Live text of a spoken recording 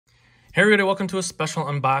Hey everybody, welcome to a special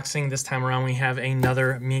unboxing. This time around we have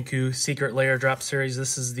another Miku Secret Lair drop series.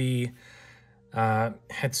 This is the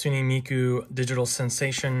Hatsune Miku Digital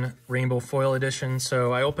Sensation Rainbow Foil Edition.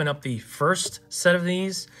 So I opened up the first set of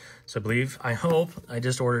these. So I hope, I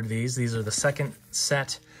just ordered these. These are the second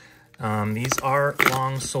set. These are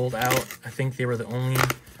long sold out. I think they were the only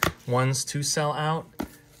ones to sell out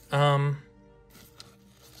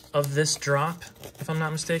of this drop, if I'm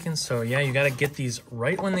not mistaken. So yeah, you got to get these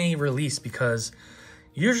right when they release, because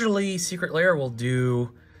usually Secret Lair will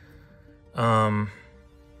do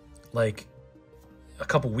like a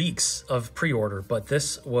couple weeks of pre-order, but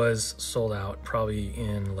this was sold out probably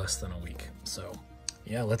in less than a week. So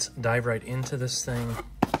yeah, let's dive right into this thing.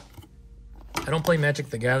 I don't play Magic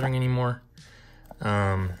the Gathering anymore.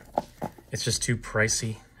 It's just too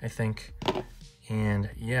pricey, I think. And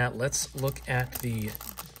yeah, let's look at the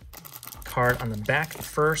card on the back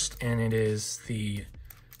first, and it is the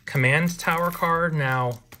Command Tower card.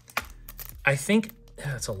 Now, I think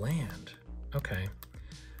it's a land. Okay.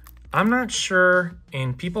 I'm not sure,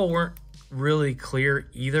 and people weren't really clear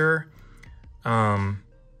either on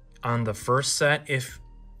the first set if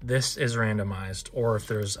this is randomized or if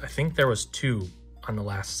there's, I think there was 2 on the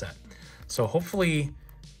last set. So hopefully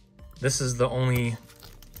this is the only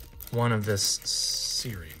one of this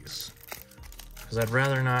series, because I'd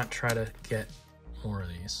rather not try to get more of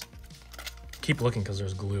these. Keep looking because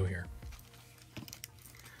there's glue here.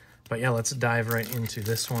 But yeah, let's dive right into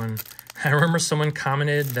this one. I remember someone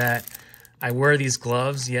commented that I wear these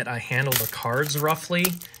gloves, yet I handle the cards roughly.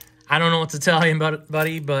 I don't know what to tell you about it,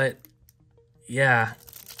 buddy, but yeah,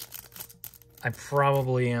 I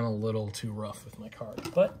probably am a little too rough with my cards,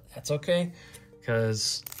 but that's okay,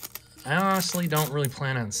 because I honestly don't really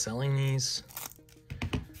plan on selling these.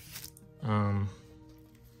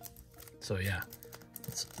 So yeah,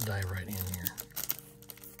 let's dive right in here.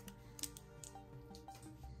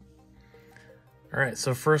 All right,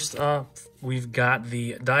 so first up, we've got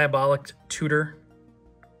the Diabolic Tutor.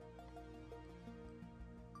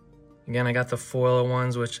 Again, I got the foil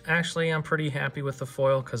ones, which actually I'm pretty happy with the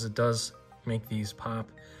foil because it does make these pop.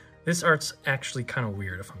 This art's actually kind of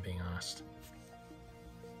weird, if I'm being honest.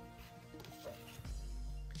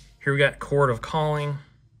 Here we got Chord of Calling,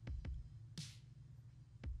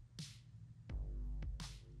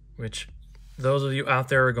 which those of you out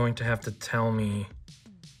there are going to have to tell me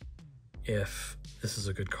if this is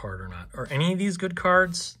a good card or not. Are any of these good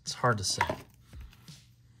cards? It's hard to say.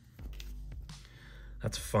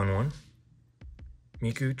 That's a fun one.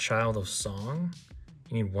 Miku, Child of Song.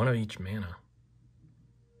 You need 1 of each mana.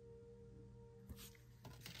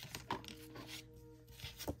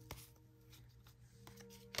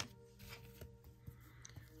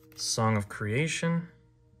 Song of Creation.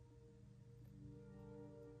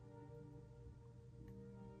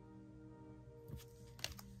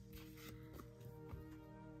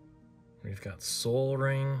 We've got Soul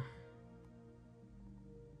Ring.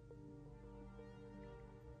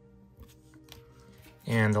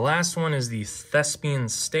 And the last one is the Thespian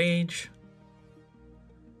Stage.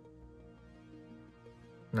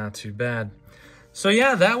 Not too bad. So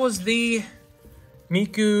yeah, that was the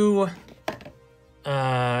Miku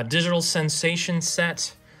Digital Sensation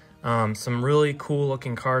set. Some really cool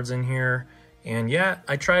looking cards in here. And yeah,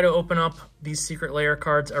 I try to open up these Secret Lair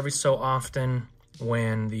cards every so often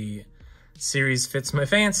when the series fits my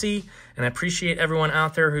fancy, and I appreciate everyone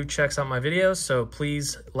out there who checks out my videos. So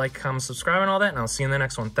please like, comment, subscribe, and all that, and I'll see you in the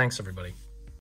next one. Thanks, everybody.